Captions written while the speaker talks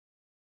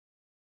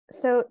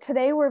So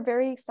today we're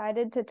very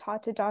excited to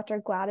talk to Dr.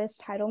 Gladys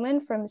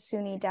Teitelman from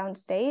SUNY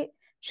Downstate.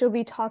 She'll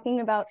be talking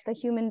about the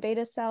human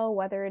beta cell,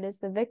 whether it is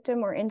the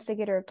victim or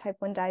instigator of type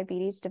 1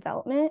 diabetes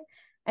development.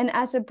 And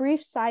as a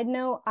brief side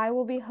note, I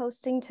will be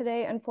hosting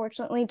today.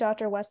 Unfortunately,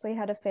 Dr. Wesley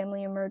had a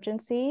family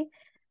emergency.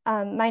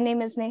 My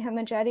name is Neha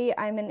Majedi.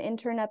 I'm an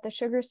intern at the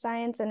Sugar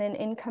Science and an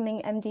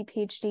incoming MD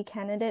PhD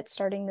candidate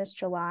starting this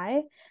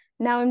July.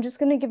 Now I'm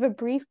just going to give a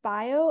brief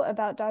bio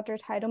about Dr.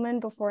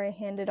 Teitelman before I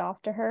hand it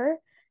off to her.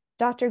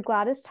 Dr.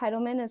 Gladys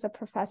Teitelman is a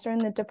professor in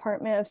the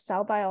Department of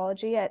Cell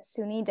Biology at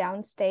SUNY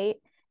Downstate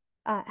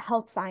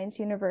Health Science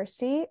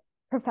University.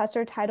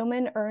 Professor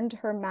Teitelman earned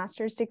her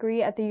master's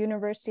degree at the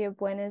University of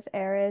Buenos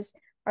Aires,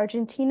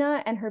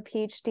 Argentina, and her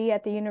PhD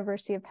at the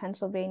University of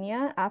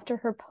Pennsylvania. After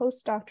her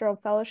postdoctoral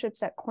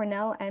fellowships at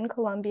Cornell and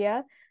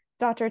Columbia,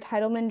 Dr.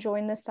 Teitelman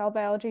joined the cell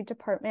biology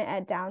department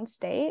at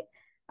Downstate.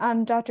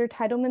 Dr.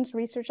 Teitelman's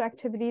research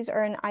activities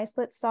are in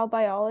isolate cell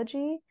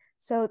biology.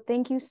 So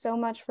thank you so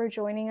much for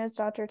joining us,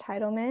 Dr.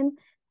 Teitelman.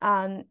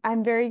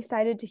 I'm very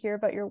excited to hear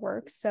about your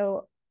work.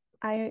 So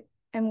I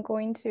am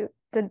going to,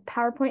 the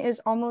PowerPoint is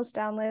almost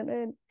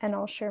downloaded and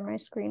I'll share my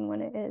screen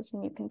when it is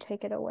and you can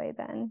take it away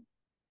then.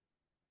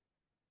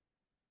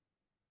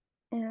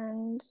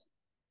 And,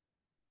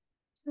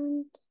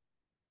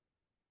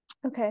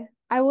 okay,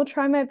 I will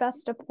try my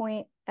best to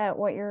point at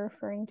what you're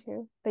referring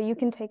to, but you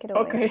can take it away.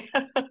 Okay.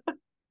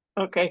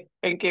 Okay,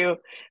 thank you.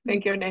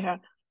 Thank you, Neha.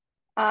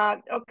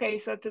 Okay,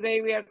 so today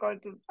we are going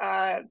to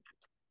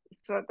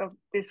sort of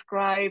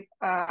describe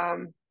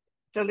the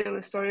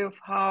little story of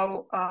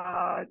how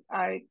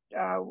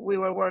we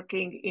were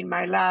working in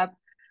my lab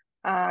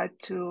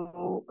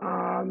to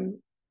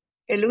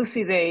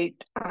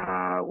elucidate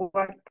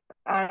what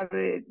are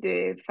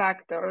the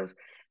factors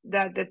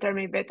that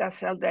determine beta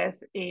cell death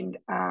in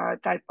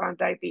type 1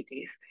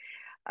 diabetes.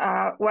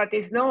 What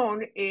is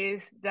known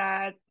is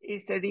that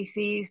it's a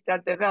disease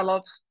that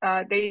develops,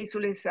 the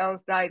insulin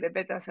cells die, the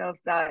beta cells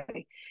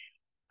die.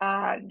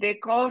 The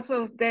cause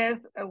of death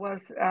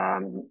was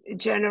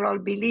general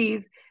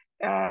belief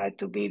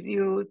to be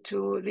due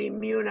to the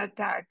immune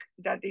attack,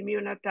 that the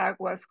immune attack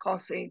was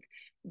causing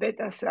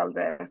beta cell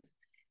death.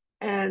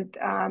 And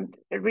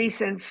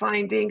recent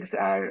findings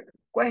are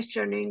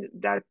questioning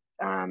that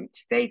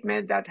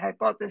statement, that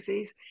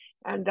hypothesis,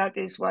 and that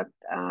is what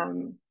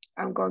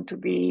I'm going to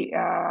be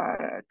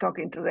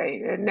talking today.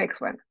 The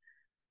next one.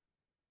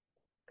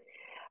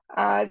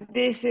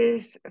 This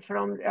is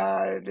from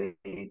the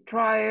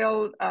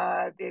trial,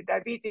 the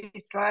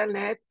diabetes trial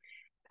net,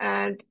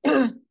 and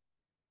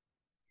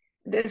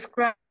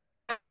describes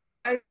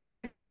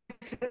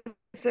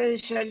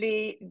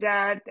essentially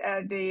that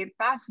the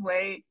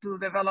pathway to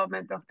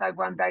development of type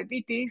 1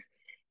 diabetes,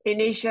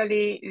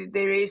 initially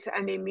there is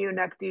an immune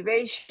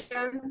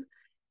activation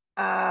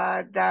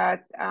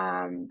that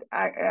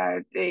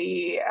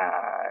the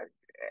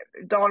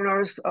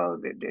donors or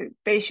the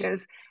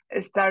patients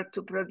start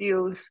to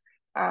produce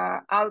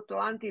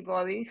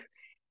autoantibodies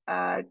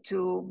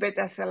to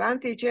beta cell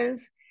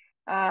antigens.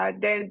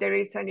 Then there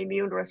is an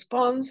immune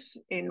response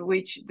in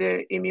which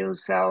the immune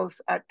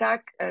cells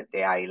attack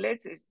the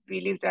islets, it's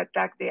believed to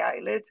attack the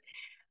islets.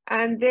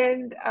 And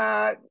then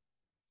there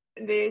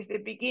is the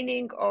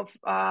beginning of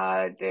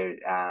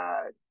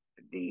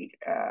the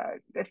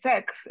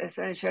effects,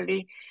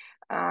 essentially,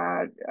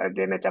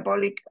 the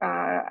metabolic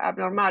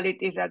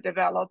abnormalities that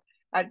develop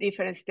at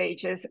different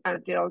stages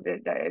until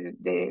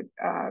the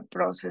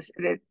process,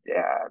 the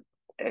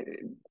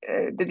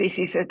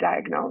disease is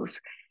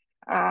diagnosed.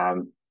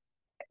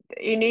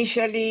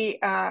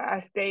 Initially, at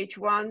stage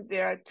 1,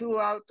 there are 2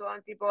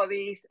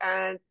 autoantibodies,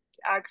 and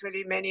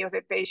actually many of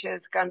the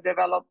patients can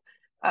develop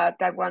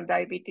type 1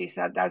 diabetes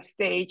at that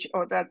stage,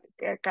 or that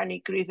can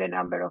increase the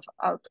number of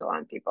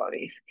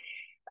autoantibodies.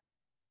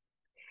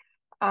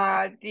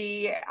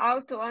 The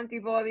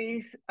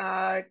autoantibodies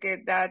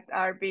that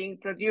are being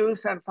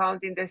produced and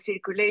found in the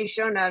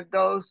circulation are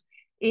those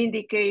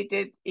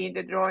indicated in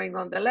the drawing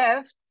on the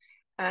left,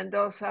 and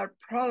those are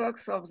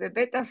products of the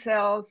beta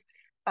cells.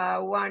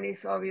 One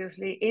is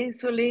obviously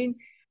insulin,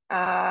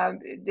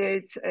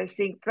 there's a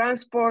zinc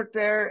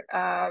transporter,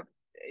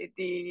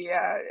 the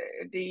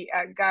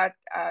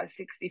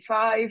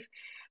GAT65,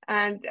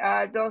 and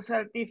those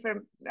are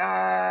different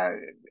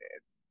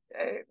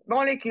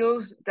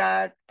molecules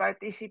that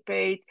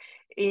participate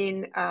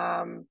in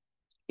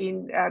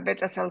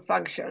beta cell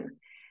function.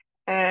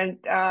 And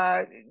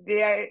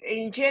they are,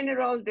 in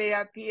general, they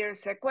appear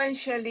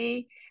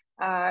sequentially.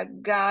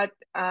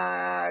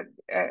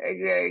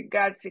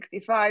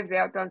 GAT65, the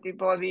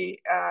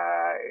autoantibody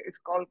is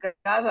called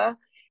GABA,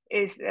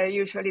 is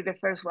usually the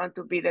first one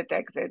to be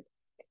detected.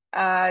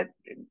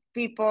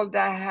 People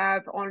that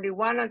have only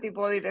one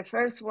antibody, the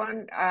first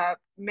one,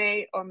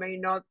 may or may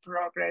not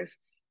progress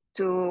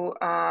to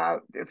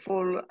the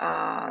full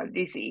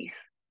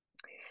disease.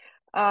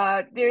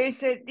 There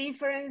is a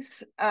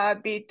difference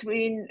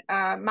between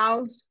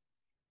mouse.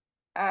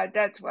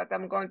 That's what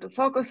I'm going to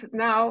focus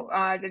now,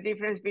 the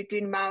difference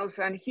between mouse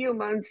and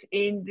humans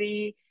in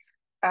the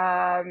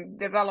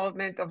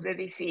development of the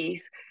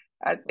disease.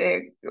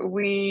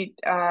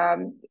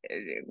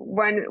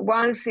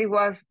 Once it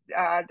was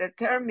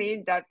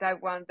determined that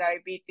type 1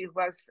 diabetes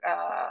was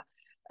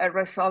a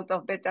result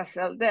of beta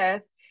cell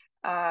death,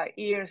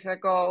 years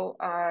ago,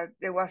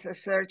 there was a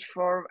search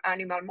for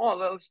animal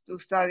models to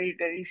study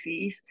the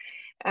disease.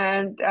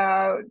 And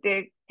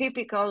the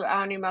typical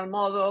animal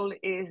model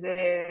is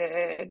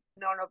the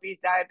non-obese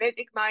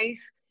diabetic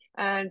mice.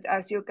 And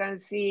as you can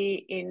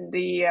see in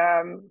the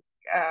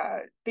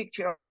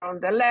picture on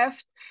the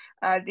left,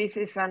 this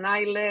is an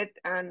islet,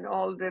 and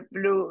all the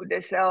blue,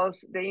 the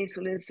cells, the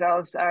insulin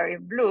cells are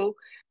in blue,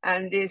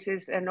 and this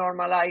is a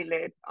normal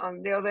islet.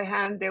 On the other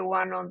hand, the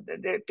one on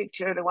the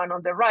picture, the one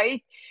on the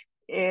right,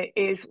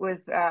 is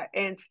with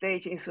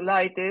end-stage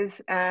insulitis,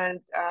 and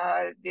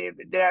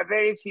there are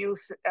very few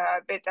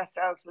beta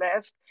cells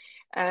left,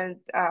 and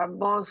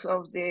most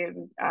of the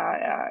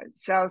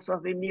cells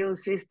of the immune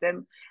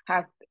system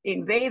have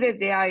invaded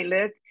the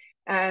islet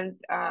and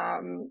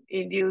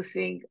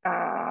inducing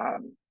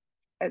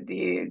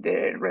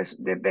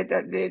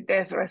the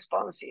death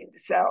response in the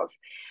cells.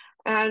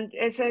 And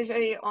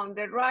essentially on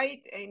the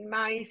right, in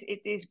mice,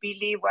 it is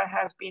believed what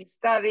has been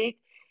studied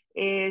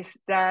is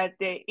that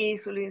the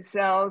insulin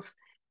cells,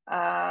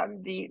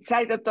 the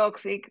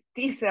cytotoxic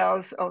T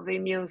cells of the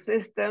immune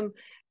system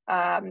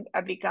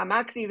become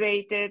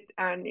activated,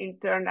 and in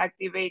turn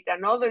activate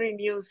another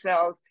immune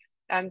cells,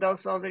 and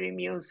those other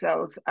immune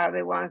cells are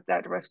the ones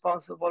that are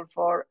responsible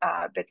for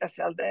beta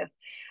cell death.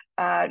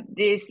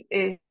 This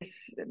is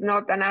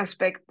not an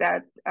aspect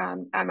that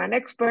I'm an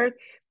expert.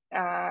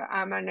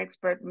 I'm an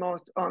expert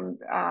most on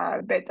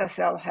beta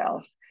cell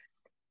health.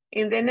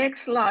 In the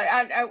next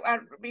slide,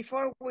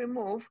 before we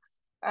move,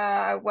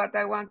 what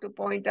I want to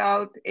point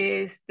out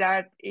is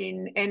that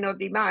in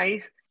NOD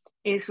mice,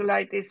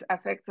 insulitis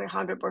affects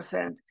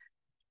 100%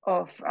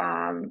 of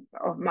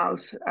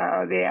mouse,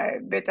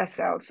 the beta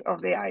cells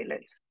of the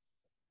islets.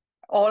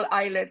 All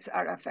islets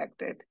are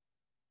affected.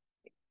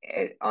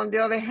 On the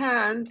other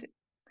hand,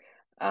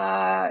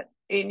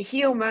 in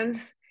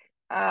humans,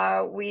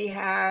 we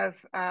have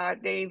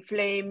the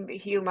inflamed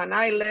human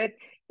islet.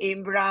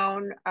 In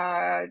brown,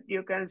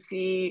 you can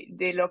see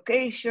the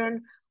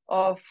location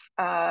of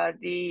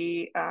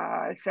the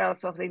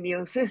cells of the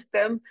immune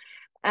system.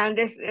 And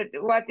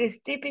what is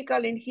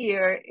typical in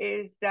here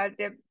is that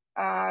they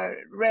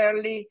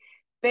rarely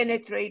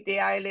penetrate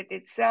the islet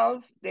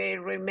itself. They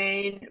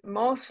remain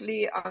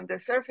mostly on the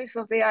surface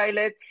of the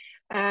islet,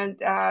 and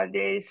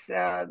there's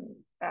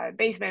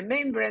basement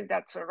membrane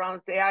that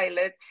surrounds the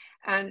islet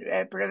and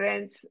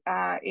prevents,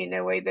 in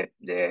a way,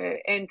 the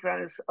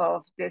entrance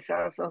of the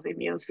cells of the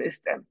immune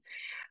system.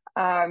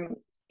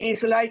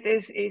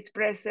 Insulitis is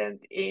present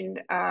in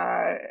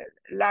a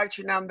large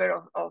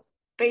number of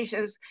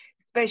patients,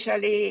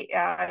 especially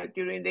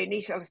during the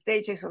initial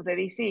stages of the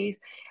disease,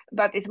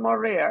 but it's more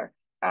rare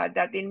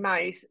that in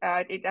mice.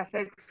 It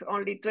affects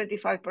only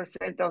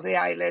 25% of the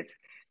islets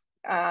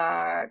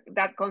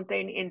that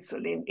contain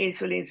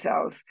insulin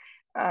cells.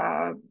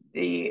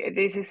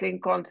 This is in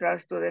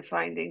contrast to the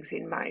findings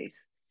in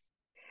mice.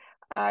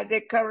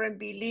 The current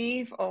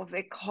belief of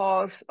the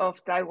cause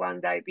of type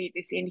 1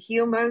 diabetes in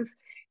humans,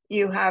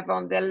 you have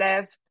on the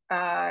left,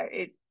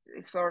 it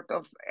sort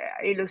of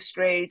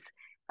illustrates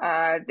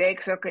the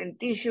exocrine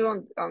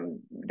tissue on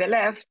the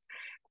left,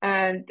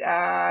 and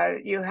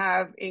you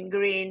have in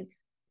green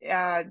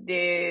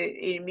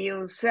the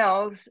immune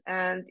cells,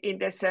 and in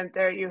the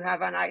center you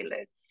have an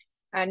islet.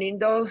 And in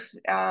those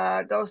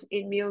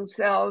immune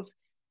cells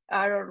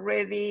are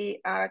already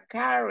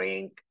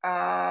carrying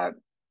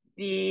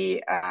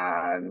the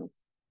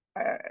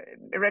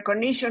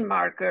recognition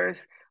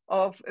markers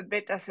of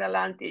beta cell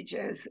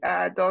antigens.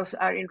 Those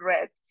are in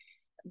red.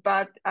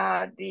 But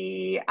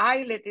the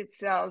islet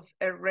itself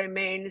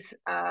remains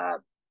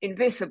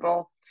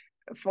invisible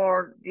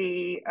for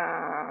the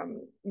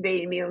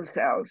immune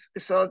cells.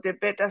 So the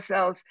beta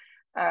cells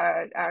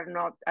are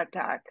not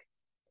attacked.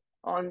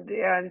 On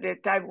the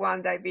type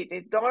 1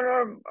 diabetes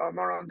donor, or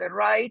more on the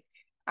right,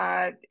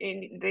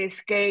 in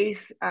this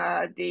case,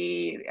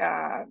 the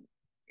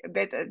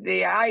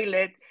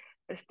islet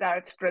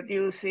starts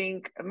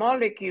producing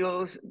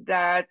molecules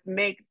that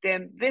make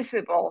them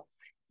visible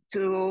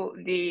to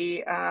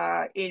the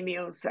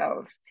immune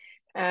cells.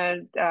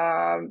 And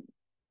that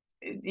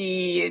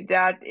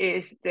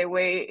is the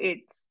way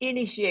it's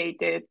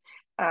initiated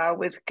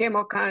with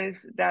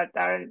chemokines that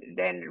are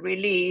then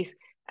released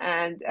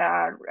and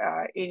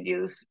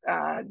induce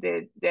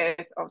the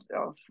death of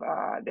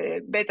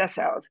the beta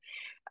cells.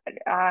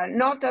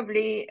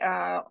 Notably,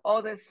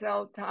 other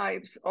cell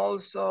types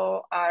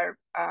also are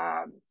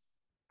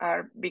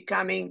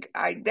becoming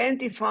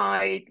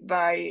identified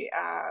by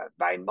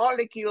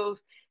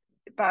molecules,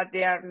 but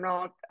they are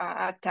not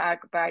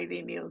attacked by the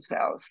immune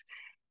cells.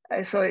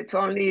 So it's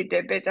only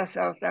the beta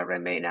cells that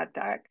remain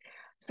attacked.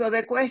 So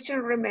the question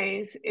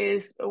remains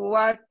is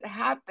what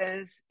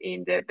happens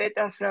in the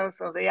beta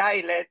cells of the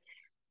islet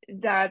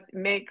that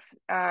makes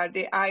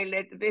the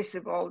islet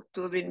visible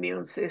to the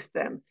immune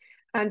system.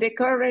 And the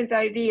current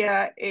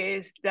idea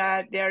is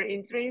that there are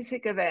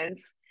intrinsic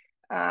events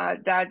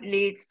that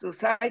leads to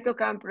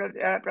cytokine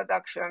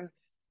production,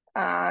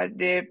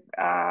 the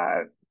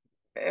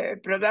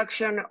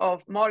production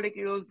of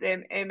molecules,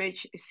 the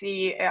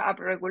MHC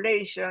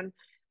upregulation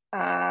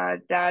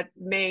that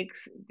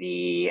makes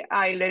the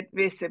islet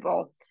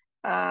visible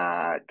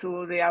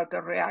to the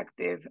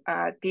autoreactive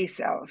T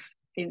cells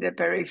in the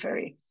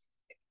periphery.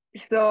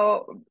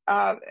 So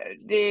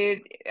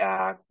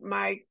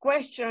my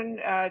question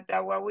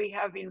that what we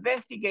have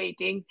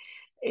investigating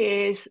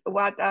is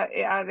what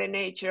are the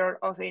nature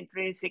of the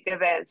intrinsic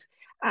events,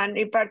 and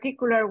in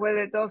particular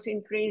whether those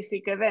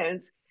intrinsic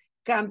events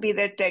can be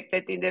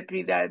detected in the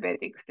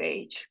pre-diabetic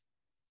stage.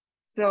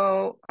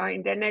 So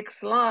in the next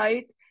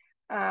slide,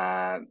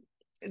 our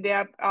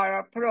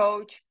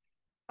approach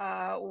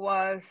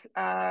was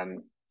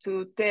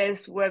to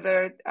test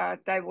whether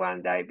type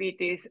 1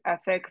 diabetes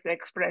affects the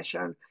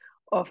expression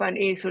of an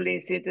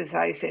insulin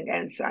synthesizing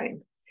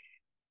enzyme.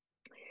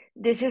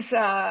 This is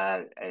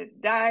a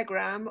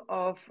diagram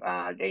of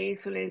the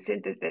insulin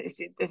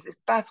synthesis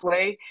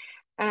pathway.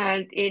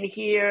 And in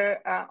here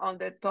on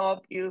the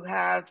top, you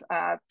have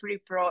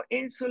pre-pro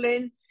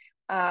insulin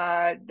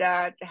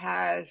that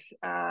has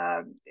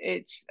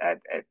its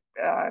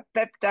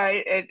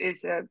peptide. It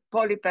is a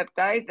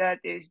polypeptide that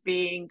is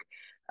being,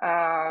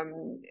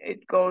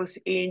 it goes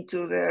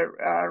into the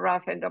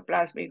rough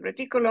endoplasmic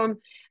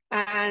reticulum,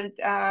 and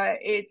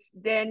it's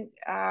then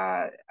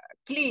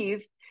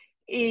cleaved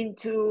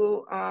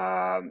into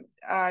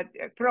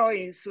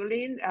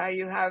proinsulin.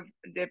 You have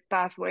the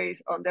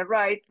pathways on the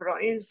right,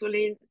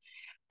 proinsulin,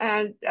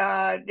 and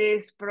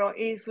this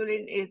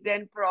proinsulin is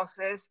then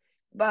processed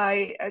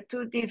by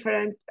two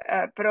different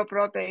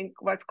proprotein,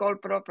 what's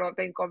called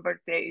proprotein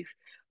convertase.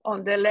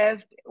 On the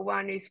left,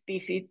 one is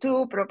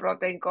PC2,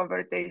 proprotein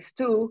convertase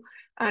 2,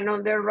 and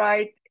on the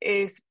right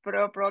is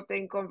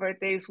proprotein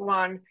convertase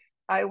 1.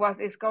 It was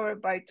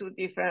discovered by two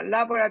different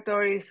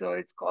laboratories, so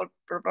it's called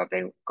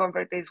proprotein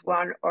convertase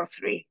 1 or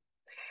 3.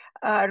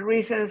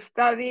 Recent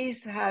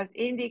studies have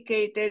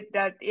indicated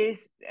that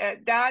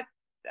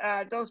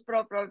those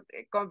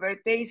proprotein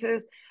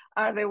convertases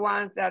are the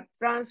ones that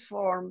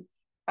transform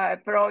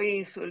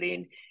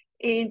proinsulin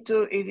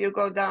into, if you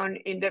go down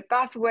in the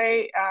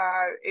pathway,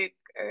 it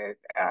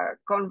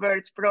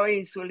converts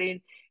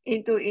proinsulin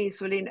into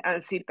insulin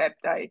and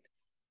C-peptide.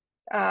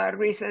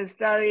 Recent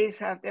studies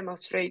have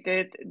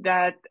demonstrated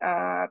that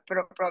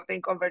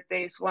proprotein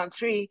convertase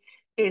 1,3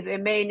 is the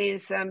main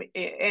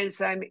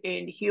enzyme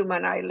in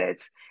human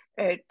islets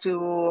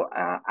to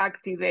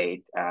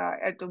activate,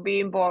 to be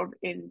involved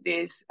in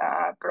these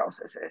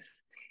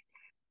processes.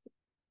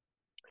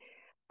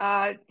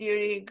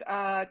 During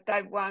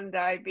type 1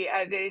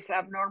 diabetes, there is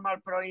abnormal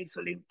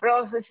proinsulin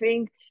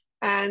processing,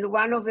 and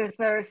one of the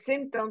first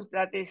symptoms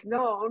that is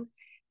known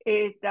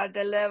is that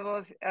the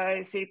levels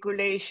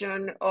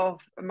circulation of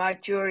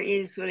mature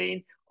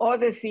insulin or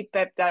the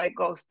C-peptide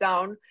goes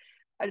down,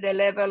 the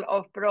level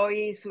of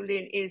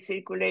proinsulin in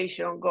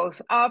circulation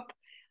goes up,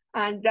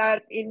 and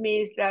that it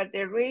means that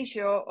the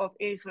ratio of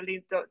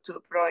insulin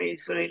to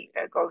proinsulin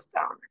goes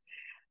down.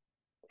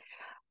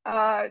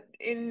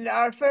 In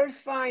our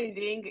first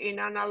finding in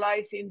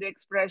analyzing the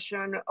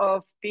expression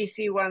of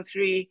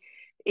PC1-3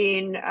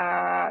 in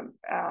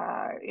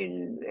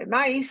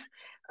mice,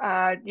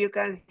 you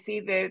can see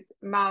the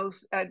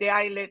mouse, the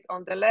islet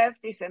on the left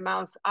is a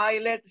mouse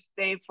islet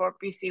stained for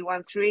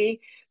PC1-3,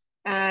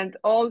 and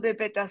all the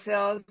beta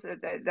cells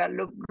that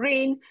look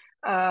green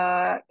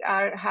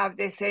have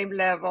the same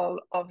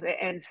level of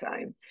the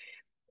enzyme.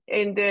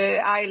 In the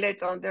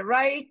islet on the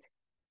right,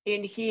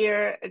 in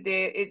here,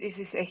 this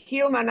is a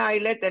human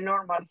islet, a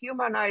normal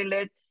human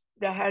islet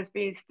that has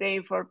been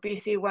stained for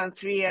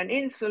PC1-3 and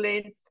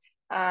insulin,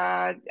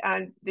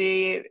 and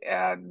the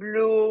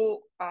blue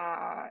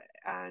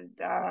and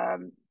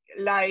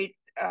light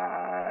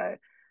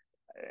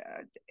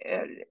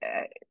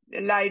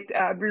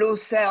blue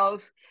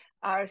cells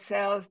are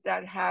cells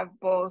that have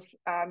both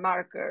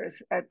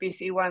markers,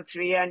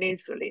 PC1-3 and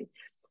insulin.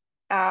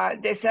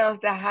 The cells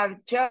that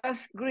have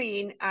just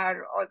green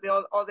are all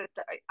the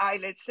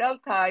islet cell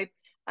type,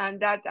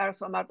 and that are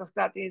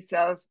somatostatin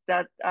cells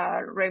that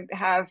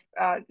have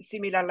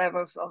similar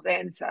levels of the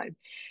enzyme.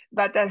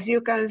 But as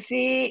you can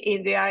see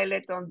in the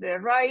islet on the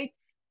right,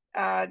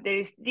 there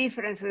is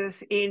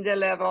differences in the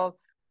level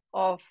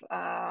of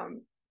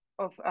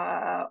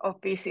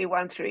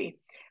PC1-3.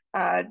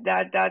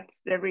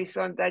 That's the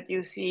reason that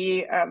you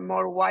see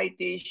more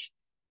whitish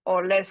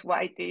or less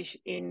whitish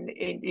in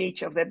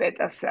each of the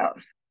beta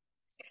cells.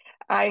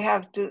 I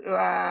have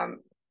to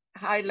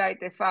highlight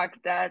the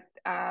fact that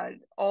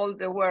all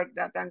the work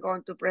that I'm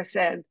going to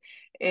present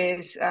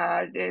is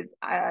the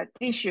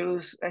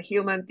tissues,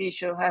 human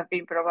tissue, have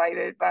been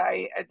provided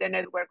by the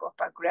network of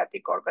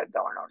pancreatic organ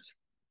donors.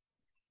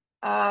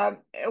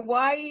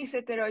 Why is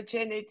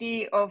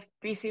heterogeneity of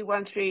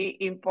PC1-3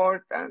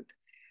 important?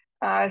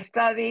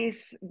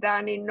 Studies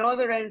done in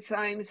other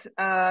enzymes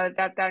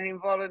that are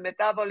involved in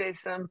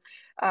metabolism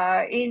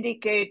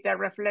indicate that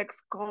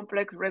reflects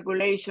complex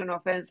regulation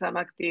of enzyme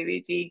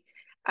activity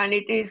And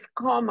it is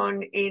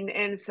common in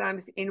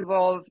enzymes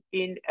involved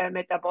in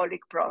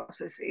metabolic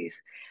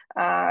processes.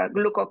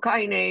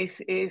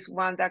 Glucokinase is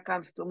one that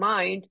comes to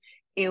mind,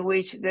 in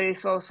which there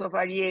is also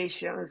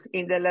variations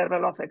in the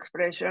level of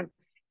expression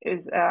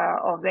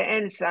of the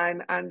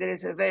enzyme, and there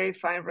is a very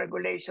fine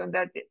regulation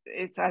that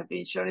it has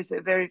been shown is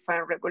a very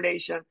fine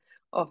regulation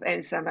of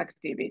enzyme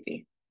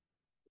activity.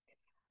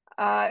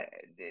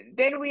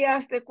 Then we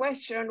ask the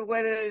question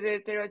whether the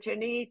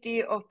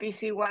heterogeneity of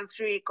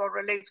PC13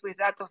 correlates with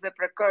that of the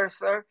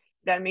precursor,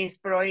 that means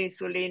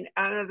proinsulin,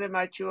 and of the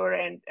mature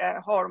and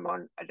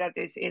hormone, that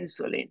is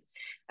insulin.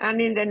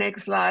 And in the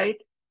next slide,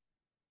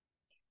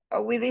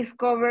 we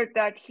discovered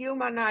that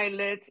human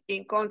islets,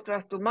 in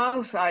contrast to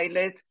mouse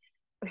islets,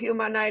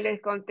 human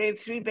islets contain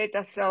 3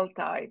 beta cell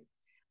types.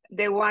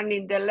 The one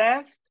in the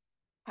left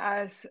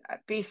has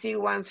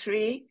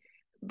PC13,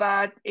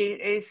 but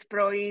it is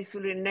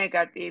proinsulin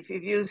negative.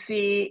 If you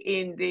see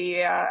in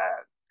the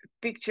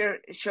picture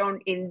shown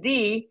in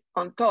D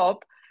on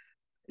top,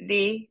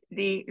 the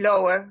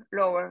lower,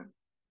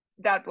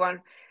 that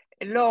one,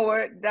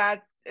 lower,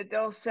 that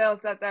those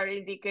cells that are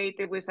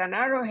indicated with an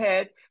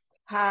arrowhead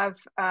have,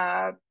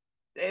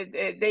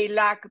 they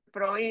lack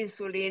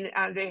proinsulin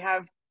and they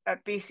have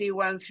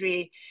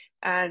PC13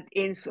 and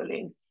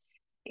insulin.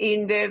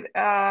 In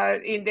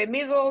the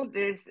middle,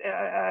 this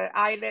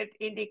islet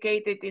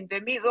indicated in the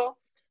middle,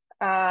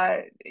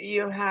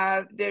 you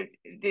have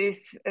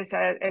this as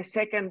a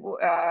second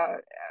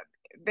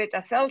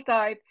beta cell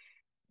type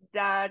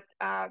that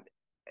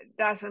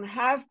doesn't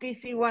have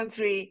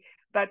PC13,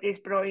 but is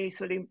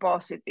proinsulin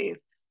positive.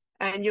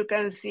 And you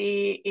can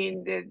see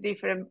in the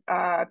different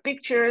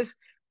pictures,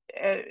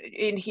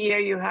 in here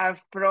you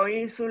have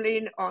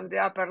proinsulin on the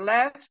upper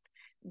left,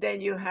 then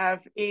you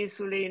have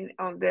insulin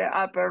on the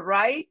upper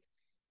right,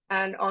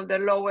 and on the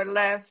lower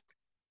left,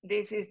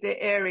 this is the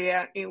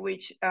area in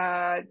which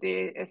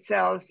the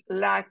cells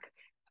lack,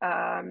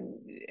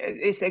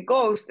 it's a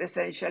ghost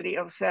essentially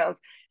of cells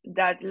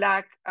that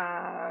lack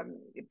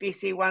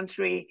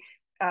PC13,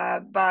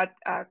 but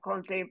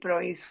contain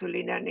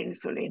proinsulin and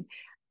insulin.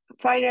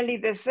 Finally,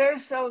 the third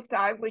cell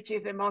type, which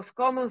is the most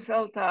common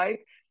cell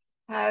type,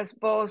 has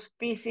both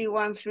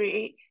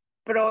PC13,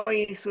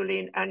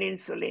 proinsulin, and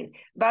insulin,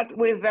 but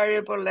with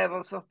variable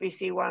levels of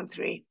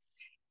PC13.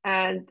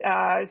 And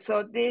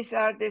so these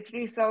are the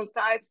 3 cell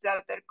types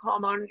that are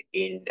common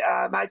in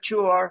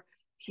mature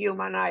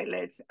human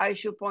islets. I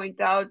should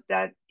point out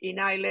that in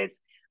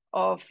islets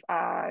of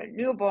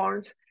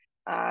newborns,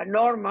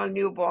 normal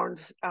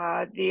newborns,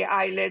 the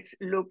islets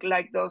look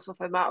like those of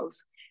a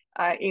mouse,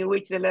 in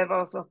which the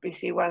levels of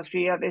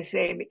PC13 are the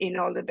same in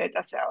all the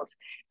beta cells.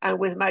 And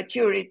with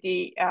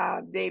maturity,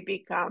 they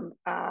become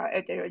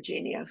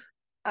heterogeneous.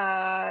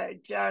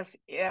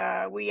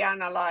 We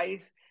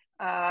analyze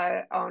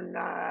on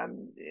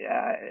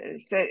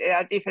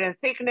different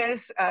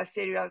thickness,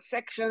 serial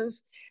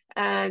sections,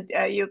 and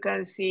you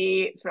can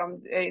see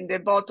from in the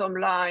bottom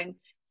line,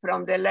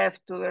 from the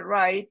left to the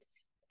right,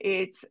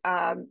 it's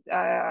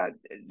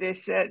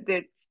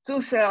the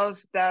 2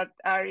 cells that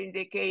are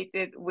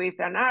indicated with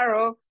an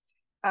arrow.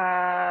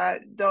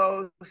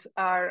 Those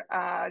are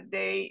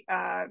they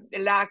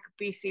lack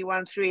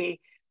PC13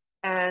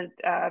 and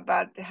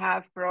but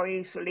have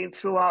proinsulin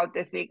throughout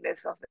the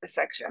thickness of the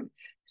section.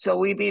 So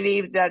we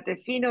believe that the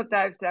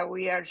phenotypes that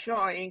we are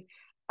showing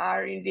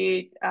are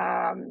indeed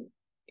are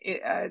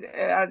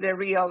the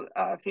real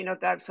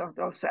phenotypes of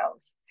those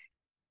cells.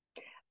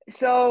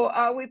 So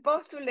we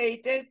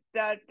postulated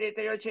that the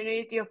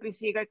heterogeneity of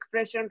PC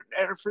expression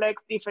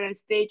reflects different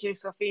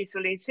stages of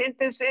insulin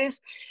synthesis.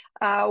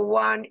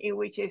 One in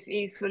which is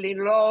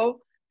insulin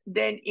low,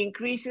 then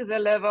increases the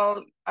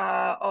level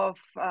of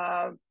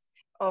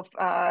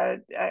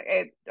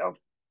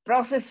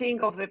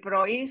processing of the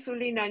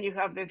proinsulin, and you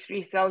have the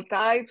 3 cell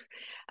types,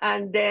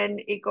 and then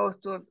it goes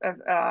to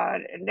a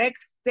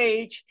next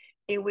stage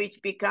in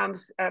which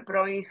becomes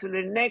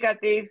proinsulin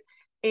negative,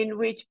 in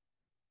which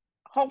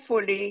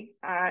hopefully,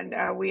 and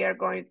we are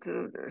going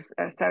to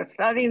start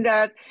studying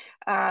that,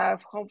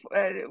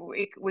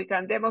 we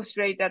can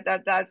demonstrate that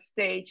at that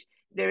stage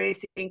there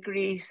is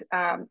increased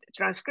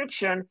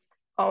transcription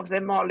of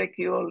the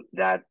molecule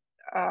that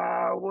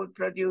would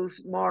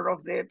produce more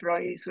of the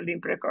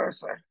proinsulin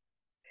precursor.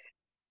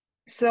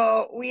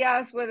 So we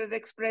asked whether the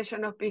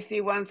expression of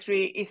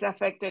PC13 is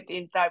affected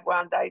in type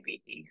 1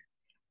 diabetes.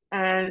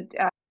 And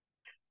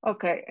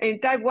okay, in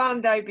type 1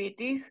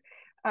 diabetes,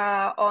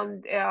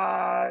 on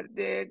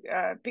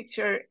the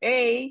picture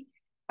A,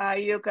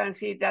 you can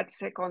see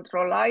that's a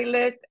control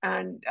islet,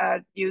 and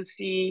you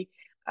see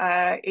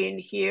in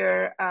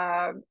here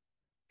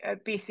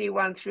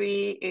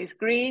PC13 is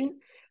green,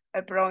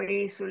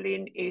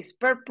 proinsulin is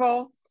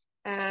purple,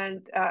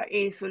 and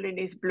insulin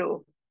is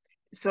blue.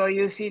 So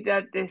you see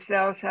that the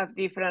cells have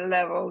different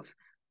levels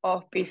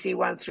of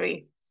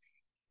PC13.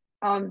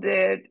 On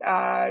the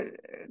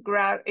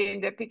graph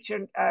in the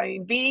picture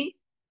in B,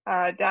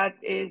 that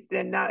is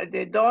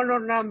the donor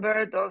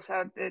number. Those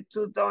are the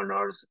 2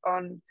 donors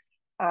on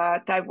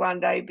type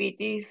 1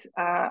 diabetes,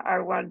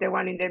 are the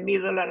one in the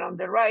middle and on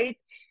the right.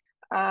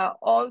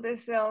 all the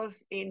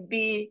cells in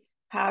B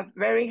have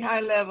very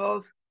high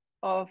levels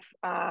of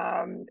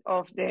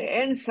the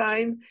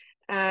enzyme,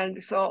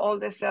 and so all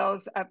the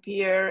cells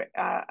appear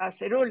as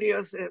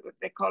ceruleus.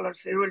 The color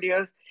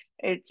ceruleus,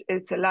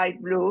 it's a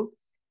light blue,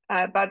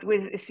 but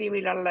with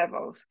similar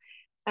levels.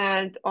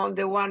 And on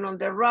the one on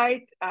the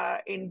right,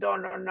 in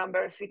donor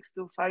number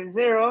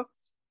 6250,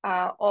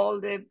 all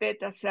the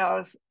beta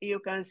cells you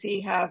can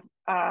see have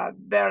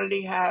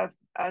barely have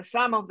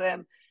some of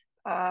them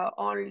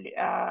only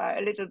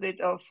a little bit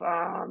of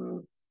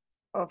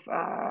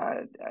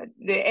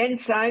the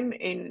enzyme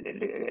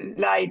in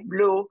light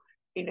blue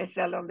in a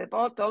cell on the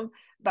bottom,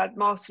 but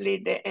mostly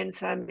the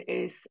enzyme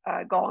is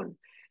gone.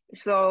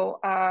 So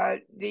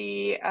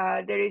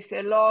there is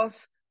a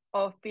loss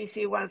of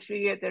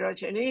PC13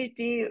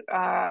 heterogeneity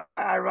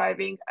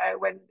arriving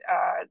when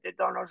the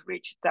donors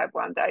reach type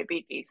 1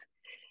 diabetes.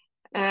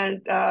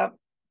 And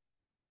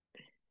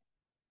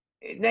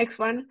next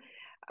one,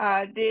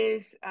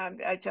 this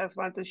I just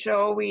want to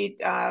show we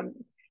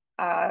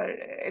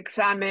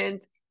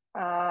examined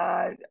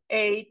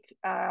 8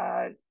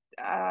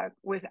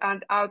 with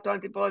an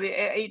autoantibody,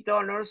 8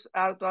 donors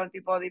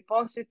autoantibody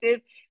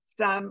positive,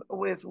 some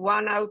with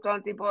 1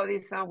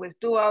 autoantibody, some with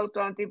 2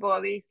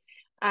 autoantibodies,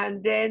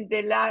 and then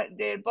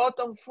the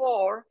bottom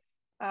 4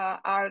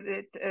 are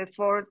the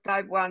 4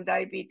 type 1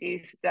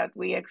 diabetes that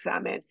we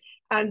examined.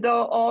 And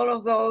though all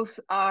of those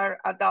are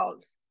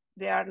adults,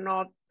 they are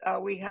not,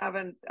 we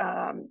haven't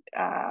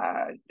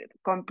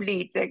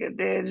completed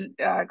the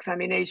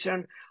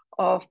examination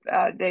of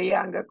the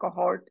younger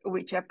cohort,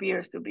 which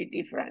appears to be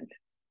different.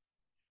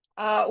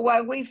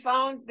 What we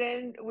found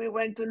then, we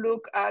went to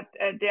look at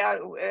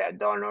the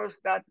donors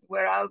that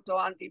were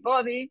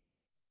autoantibody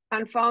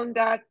and found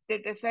that the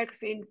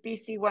defects in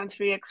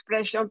PC13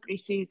 expression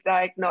precedes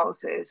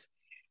diagnosis.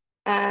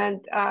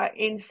 And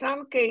in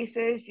some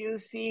cases, you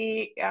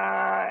see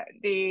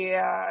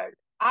the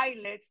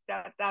islets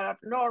that are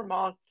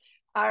abnormal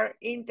are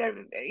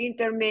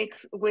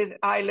intermixed with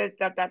islets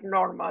that are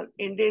normal.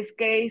 In this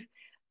case,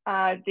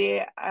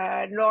 the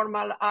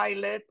normal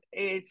islet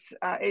is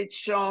it's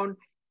shown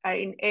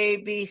in A,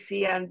 B,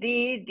 C, and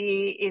D.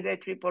 D is a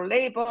triple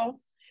label,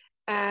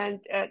 and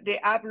the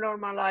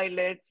abnormal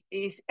islets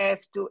is F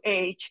to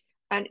H,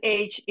 and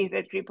H is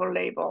a triple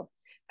label.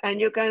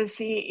 And you can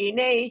see in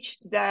H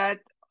that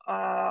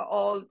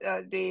all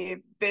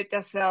the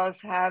beta cells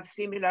have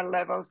similar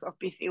levels of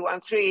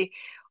PC13,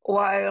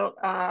 while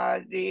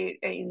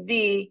in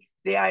D,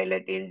 the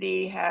islet in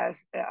D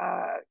has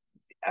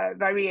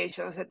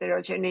variations,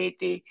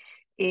 heterogeneity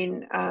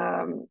in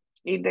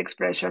the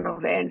expression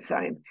of the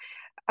enzyme.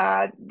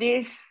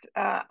 This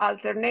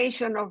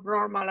alternation of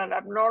normal and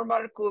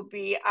abnormal could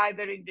be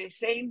either in the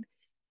same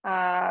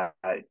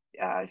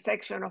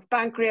section of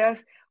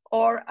pancreas,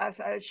 or as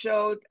I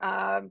showed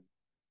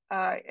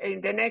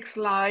in the next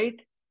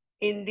slide,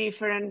 in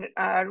different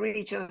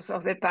regions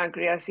of the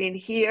pancreas. In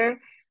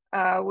here,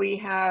 we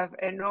have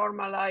a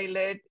normal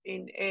islet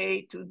in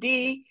A to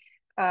D,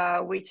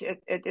 which is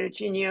a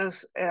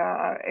heterogeneous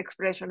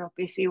expression of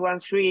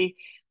PC13,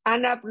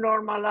 an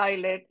abnormal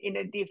islet in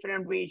a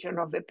different region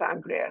of the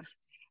pancreas.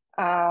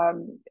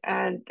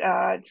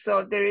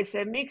 So there is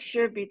a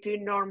mixture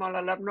between normal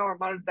and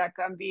abnormal that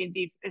can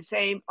be the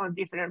same on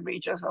different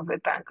regions of the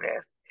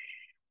pancreas.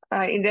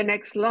 In the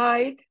next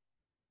slide,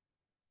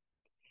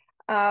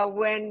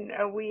 when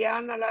we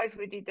analyze,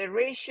 we did a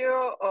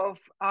ratio of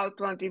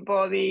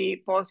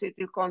autoantibody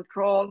positive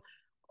control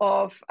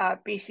of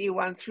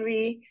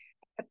PC13.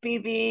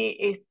 PB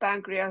is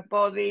pancreas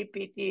body,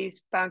 PT is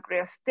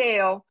pancreas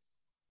tail,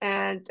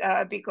 and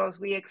because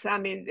we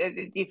examined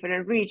the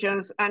different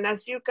regions. And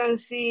as you can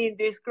see in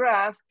this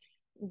graph,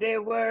 they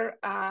were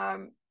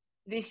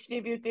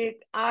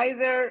distributed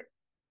either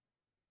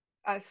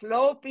as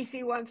low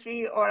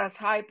PC13 or as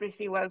high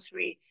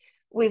PC13,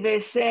 with the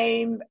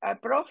same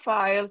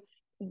profile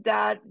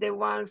that the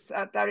ones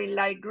that are in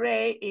light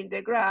gray in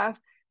the graph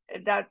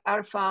that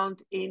are found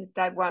in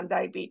type 1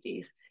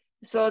 diabetes.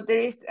 So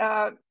there is,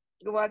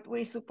 what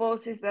we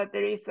suppose is that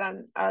there is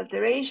an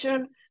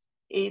alteration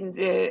in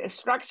the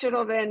structure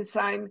of the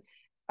enzyme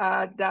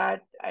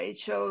that it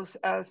shows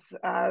as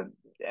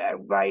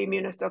by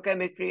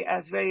immunohistochemistry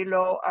as very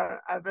low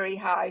or very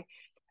high.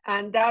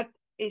 And that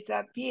is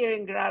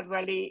appearing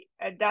gradually,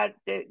 that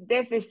the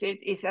deficit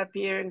is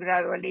appearing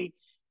gradually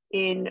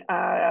in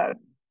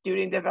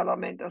during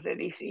development of the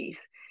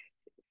disease.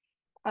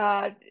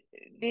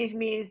 This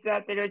means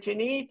that the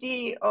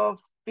heterogeneity of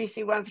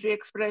PC13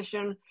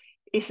 expression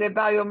is a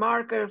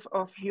biomarker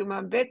of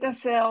human beta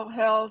cell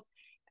health,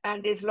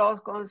 and this loss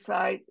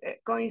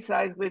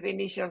coincides with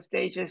initial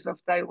stages of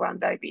type 1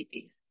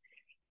 diabetes.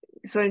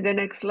 So in the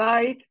next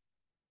slide,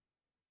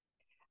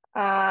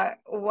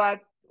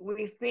 what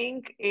we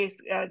think is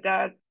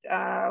that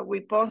we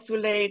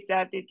postulate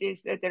that it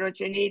is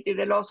heterogeneity,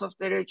 the loss of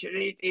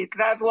heterogeneity is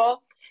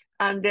gradual,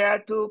 and there are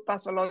 2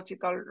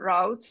 pathological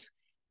routes.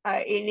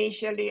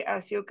 Initially,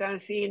 as you can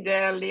see in the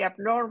early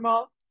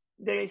abnormal,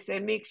 there is a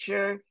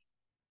mixture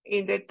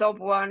in the top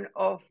one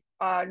of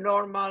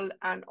normal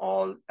and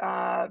all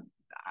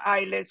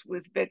islets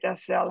with beta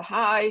cell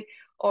high,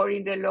 or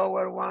in the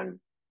lower one,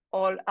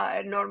 all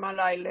normal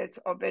islets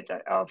of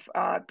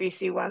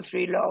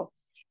PC13 low.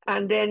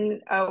 And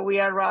then we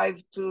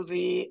arrived to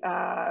the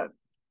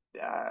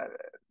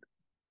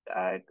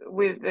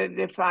with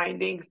the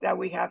findings that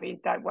we have in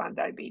type 1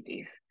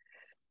 diabetes.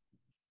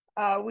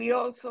 We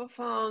also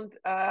found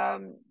a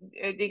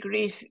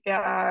decreased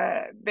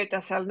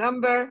beta cell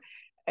number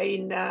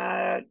in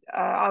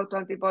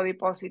autoantibody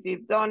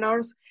positive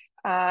donors.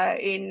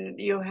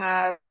 You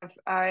have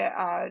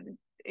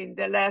in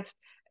the left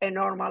a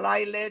normal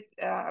islet,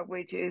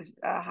 which is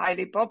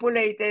highly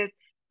populated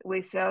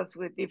with cells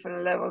with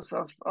different levels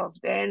of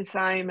the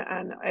enzyme,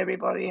 and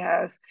everybody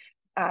has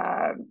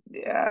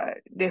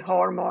the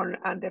hormone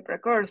and the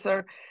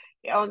precursor.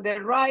 On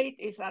the right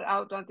is an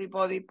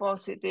autoantibody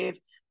positive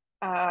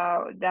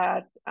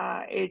that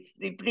it's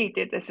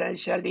depleted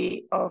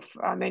essentially of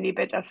many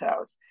beta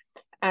cells.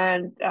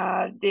 And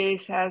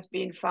this has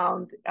been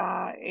found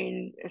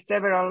in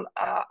several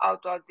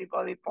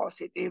autoantibody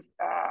positive,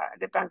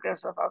 the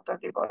pancreas of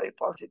autoantibody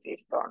positive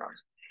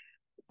donors.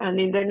 And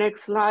in the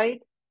next slide,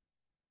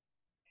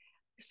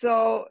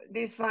 so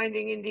this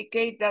finding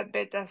indicate that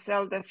beta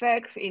cell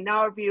defects, in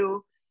our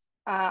view,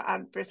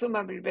 and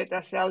presumably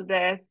beta cell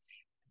death,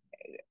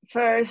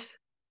 first,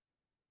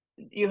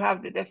 you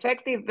have the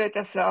defective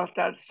beta cells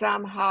that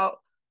somehow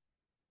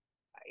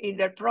in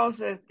the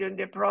process, during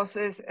the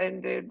process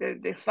and the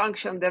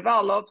dysfunction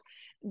develops,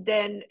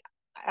 then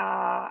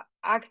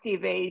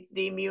activate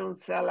the immune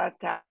cell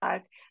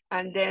attack,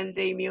 and then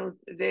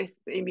these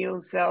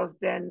immune cells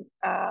then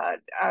are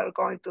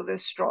going to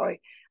destroy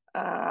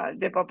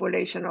the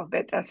population of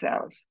beta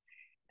cells.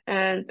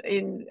 And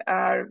in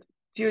our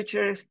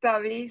future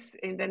studies,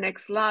 in the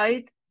next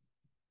slide,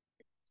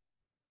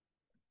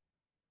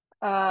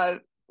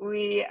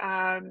 we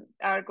are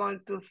going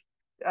to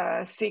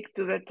seek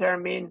to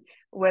determine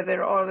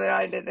whether other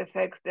islet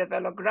effects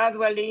develop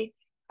gradually,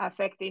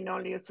 affecting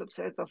only a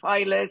subset of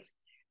islets,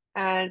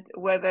 and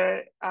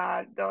whether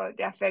the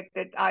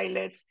affected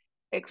islets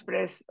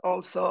express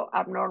also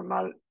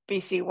abnormal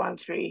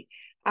PC13.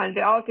 And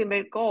the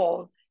ultimate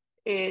goal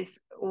is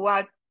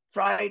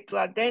try to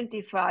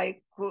identify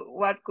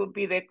what could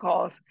be the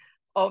cause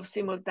of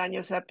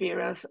simultaneous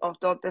appearance of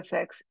those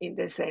effects in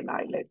the same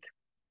islet.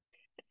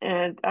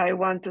 And I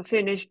want to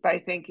finish by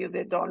thanking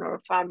the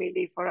donor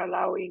family for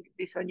allowing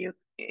this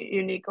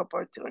unique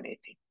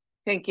opportunity.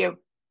 Thank you.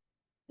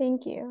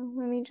 Thank you.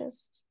 Let me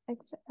just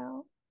exit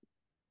out.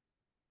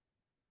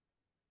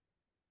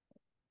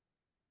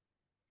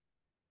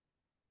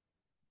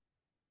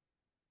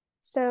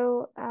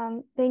 So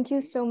thank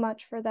you so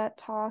much for that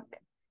talk.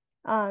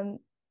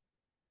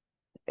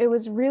 It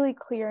was really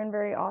clear and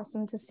very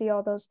awesome to see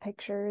all those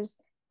pictures.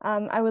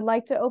 I would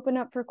like to open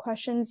up for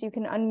questions. You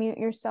can unmute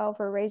yourself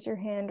or raise your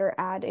hand or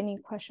add any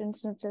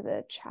questions into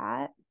the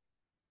chat.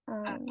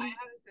 I have a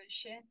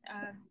question.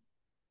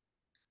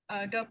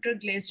 Dr.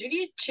 Glaze, did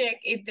you check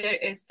if there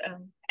is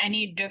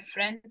any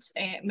difference,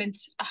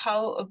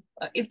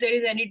 if there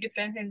is any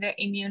difference in the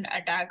immune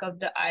attack of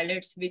the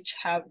islets which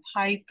have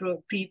high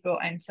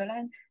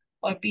pre-proinsulin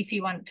or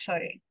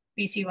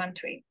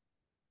PC13?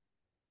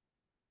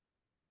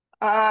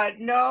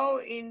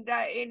 No,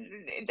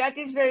 that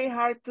is very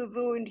hard to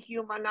do in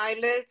human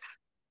islets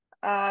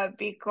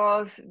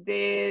because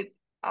the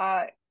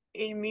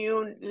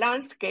immune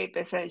landscape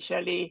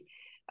essentially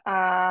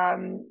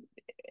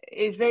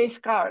is very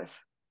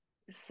scarce.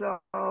 So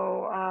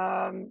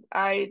as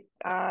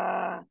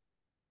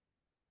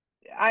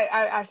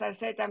I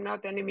said, I'm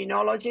not an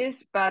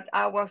immunologist, but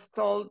I was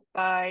told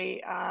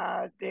by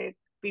the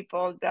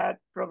people that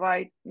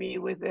provide me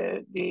with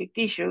the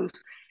tissues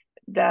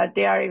that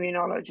they are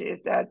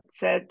immunologists that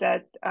said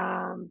that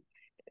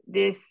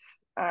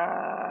this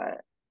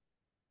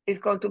is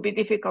going to be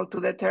difficult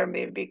to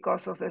determine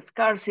because of the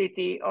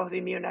scarcity of the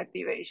immune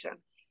activation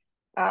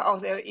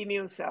of the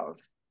immune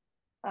cells.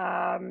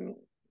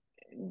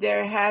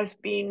 There has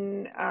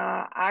been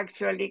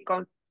actually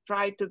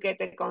tried to get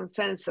a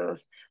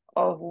consensus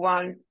of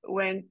when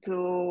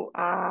to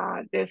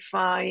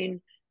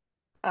define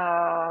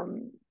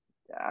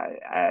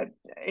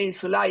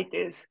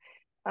insulitis,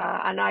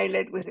 an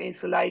islet with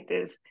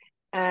insulitis,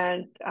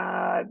 and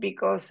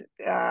because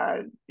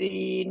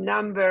the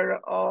number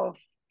of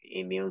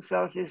immune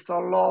cells is so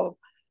low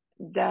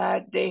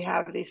that they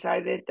have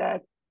decided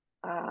that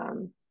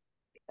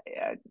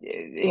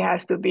it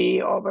has to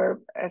be over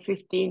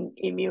 15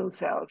 immune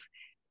cells.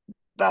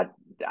 But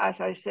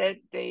as I said,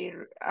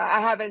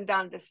 I haven't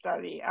done the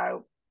study. I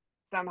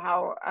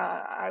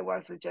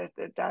was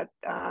suggested that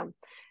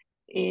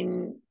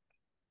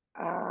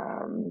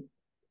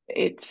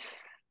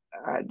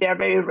they're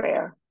very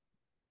rare.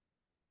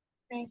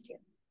 Thank you.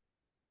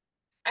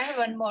 I have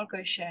one more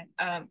question.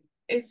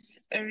 It's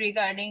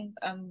regarding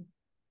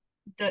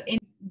the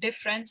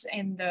difference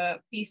in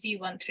the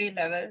PC13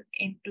 level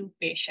in two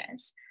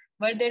patients.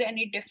 Were there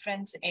any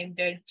difference in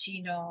their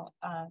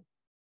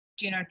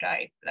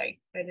genotype, like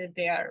whether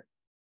they are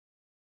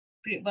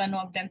one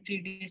of them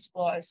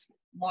predisposed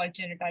more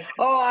genotype?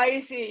 Oh,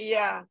 I see.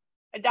 Yeah.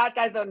 That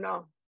I don't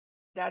know.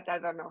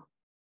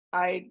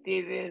 I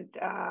didn't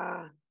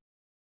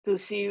to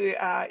see.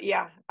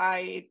 Yeah,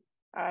 I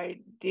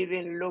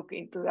didn't look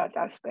into that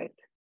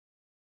aspect.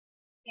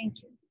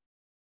 Thank you.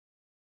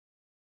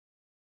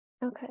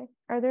 Okay.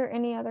 Are there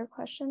any other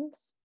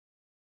questions?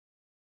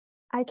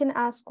 I can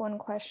ask one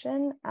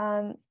question.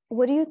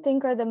 What do you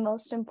think are the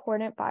most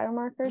important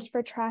biomarkers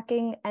for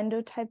tracking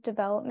endotype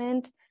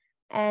development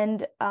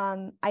and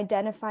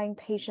identifying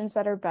patients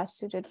that are best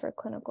suited for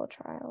clinical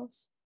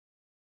trials?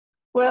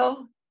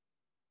 Well,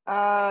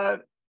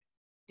 there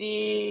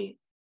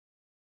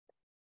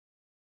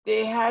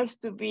has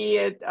to be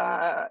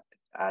a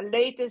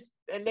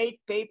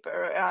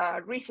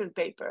recent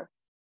paper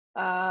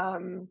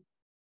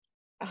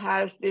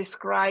has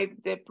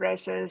described the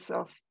presence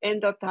of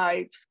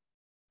endotypes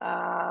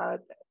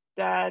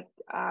that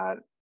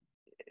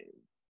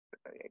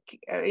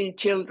in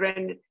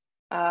children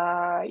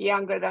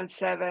younger than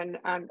 7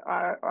 and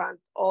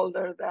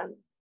older than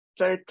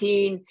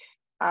 13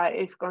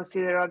 is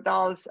considered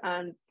adults,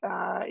 and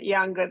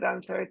younger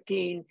than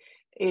 13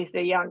 is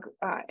the young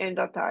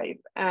endotype.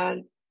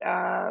 And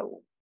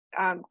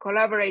I'm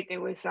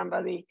collaborating with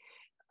somebody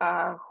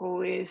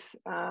who is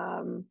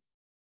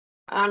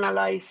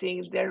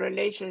analyzing the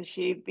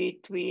relationship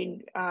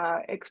between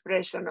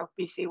expression of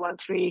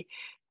PC13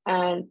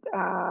 and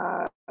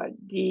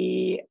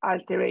the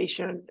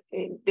alteration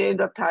in the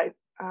endotype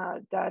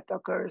that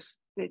occurs,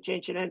 the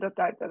change in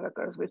endotype that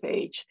occurs with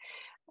age.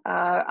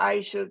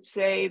 I should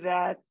say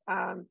that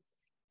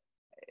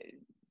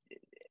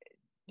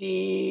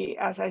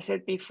as I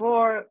said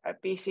before,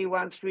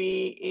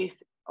 PC13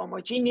 is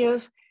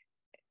homogeneous,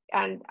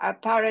 and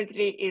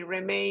apparently it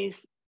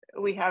remains.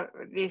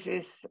 This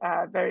is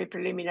very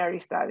preliminary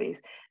studies,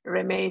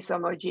 remains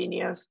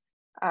homogeneous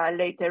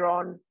later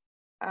on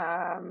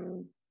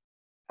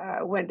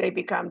when they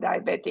become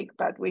diabetic,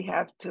 but we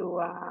have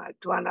to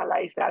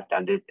analyze that.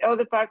 And the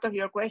other part of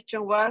your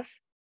question was?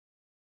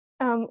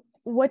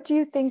 What do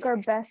you think are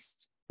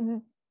best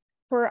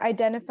for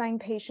identifying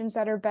patients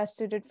that are best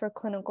suited for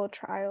clinical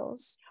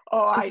trials?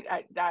 Oh,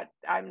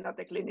 I'm not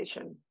a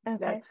clinician.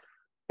 Okay.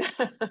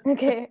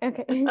 Okay.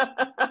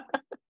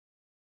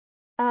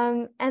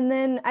 And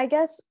then I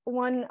guess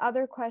one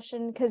other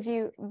question, because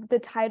the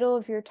title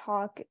of your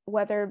talk,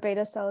 whether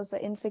beta cell is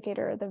the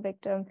instigator or the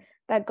victim,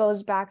 that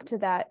goes back to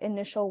that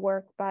initial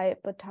work by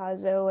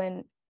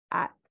Bottazo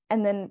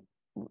and then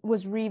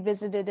was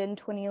revisited in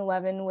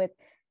 2011 with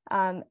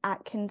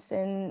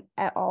Atkinson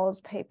et al.'s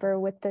paper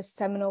with this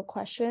seminal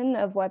question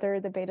of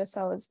whether the beta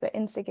cell is the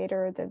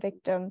instigator or the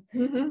victim.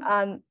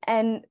 Mm-hmm.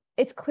 And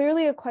it's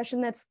clearly a question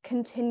that's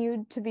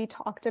continued to be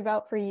talked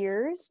about for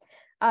years.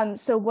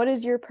 So what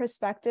is your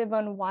perspective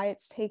on why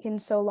it's taken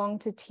so long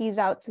to tease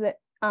out to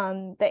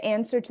the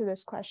answer to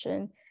this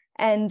question?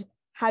 And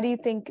how do you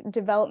think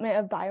development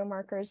of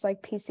biomarkers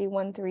like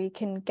PC13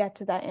 can get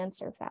to that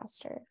answer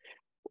faster?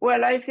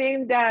 Well, I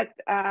think that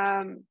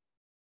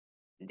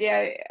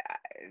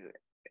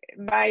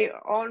my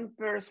own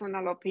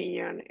personal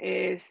opinion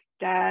is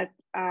that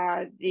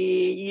the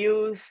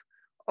use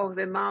of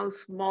the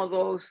mouse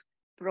models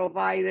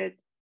provided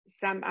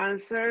some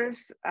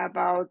answers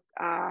about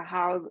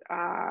how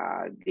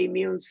the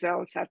immune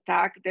cells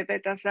attack the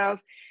beta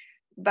cells,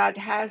 but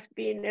has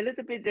been a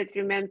little bit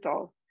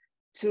detrimental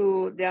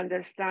to the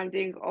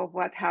understanding of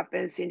what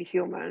happens in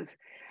humans.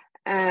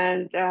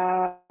 And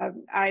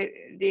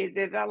the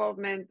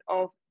development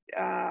of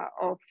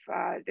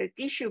the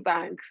tissue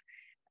banks,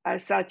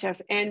 such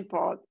as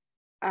NPOD,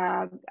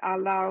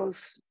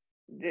 allows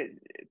the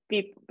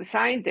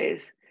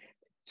scientists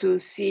to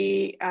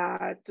see,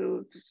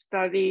 to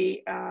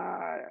study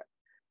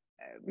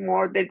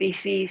more the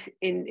disease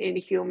in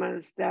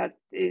humans. That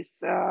is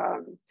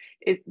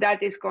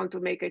going to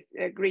make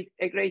a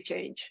great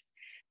change.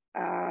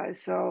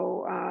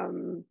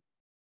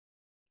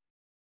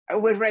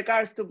 With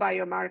regards to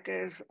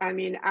biomarkers, I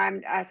mean,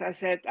 as I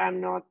said,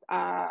 I'm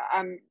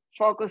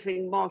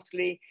focusing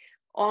mostly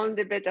on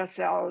the beta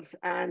cells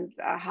and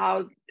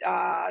how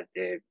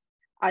the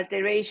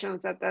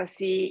alterations that I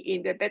see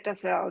in the beta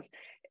cells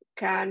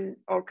can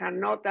or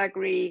cannot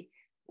agree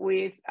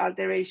with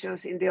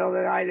alterations in the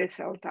other islet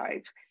cell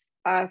types.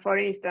 For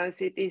instance,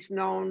 it is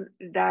known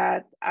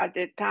that at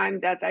the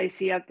time that I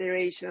see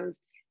alterations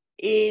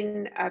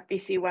in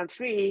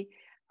PC13,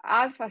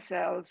 alpha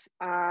cells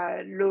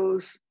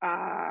lose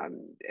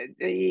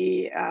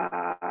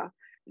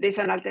there's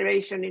an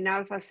alteration in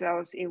alpha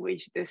cells in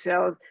which the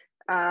cells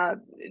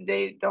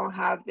they don't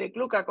have the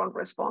glucagon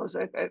response,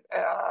 an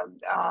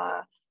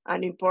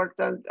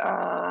important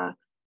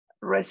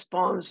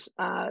response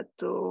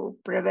to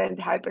prevent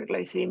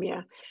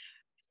hyperglycemia.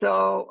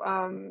 So,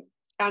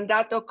 and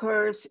that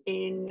occurs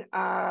in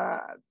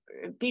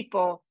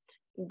people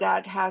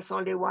that has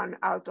only one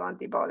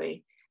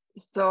autoantibody.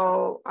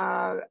 So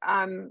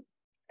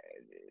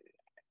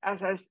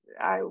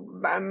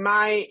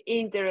my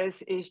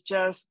interest is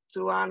just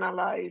to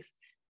analyze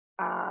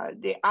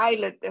the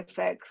islet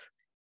effects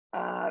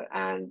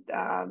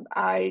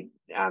I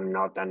am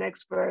not an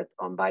expert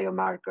on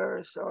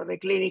biomarkers or the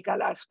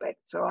clinical aspect,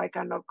 so I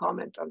cannot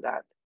comment on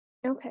that.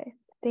 Okay,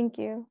 thank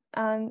you.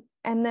 And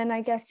then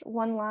I guess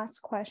one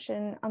last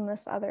question,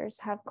 unless others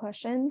have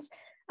questions.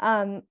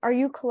 Are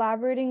you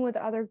collaborating with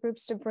other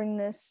groups to bring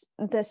this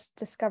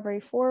discovery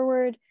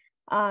forward,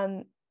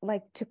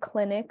 like to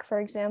clinic, for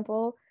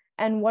example?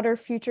 And what are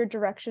future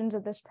directions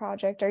of this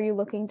project? Are you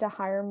looking to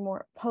hire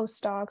more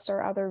postdocs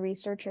or other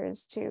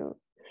researchers to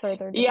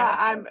further develop?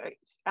 Yeah,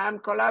 I'm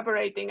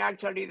collaborating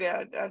actually.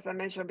 As I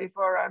mentioned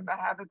before, I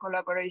have a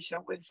collaboration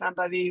with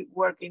somebody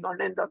working on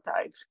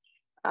endotypes,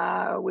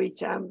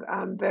 which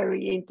I'm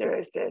very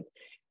interested.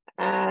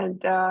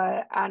 And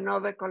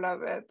another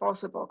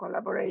possible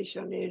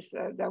collaboration is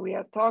that we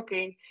are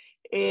talking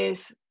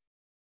is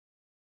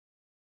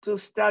to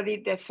study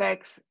the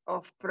effects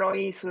of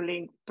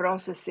pro-insulin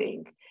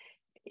processing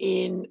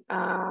in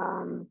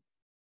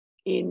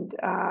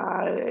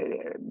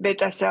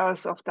beta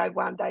cells of type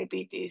 1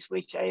 diabetes,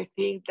 which I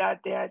think that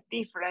they are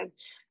different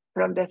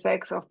from the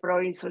effects of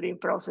pro-insulin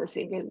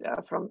processing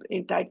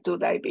in type 2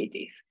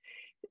 diabetes.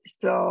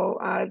 So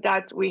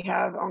that we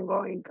have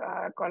ongoing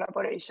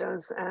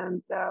collaborations,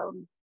 and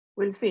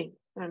we'll see.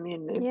 I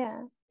mean,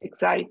 it's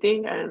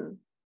exciting, and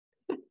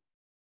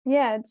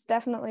yeah, it's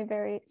definitely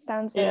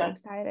sounds very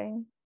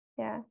exciting.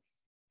 Yeah.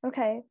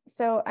 Okay,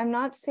 so I'm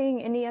not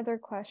seeing any other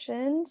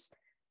questions.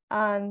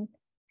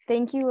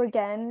 Thank you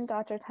again,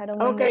 Dr.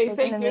 Teitelman. Okay, this was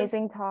an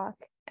amazing talk.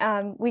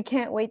 We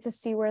can't wait to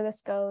see where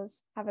this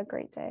goes. Have a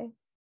great day.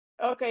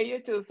 Okay, you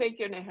too. Thank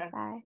you, Neha.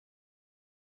 Bye.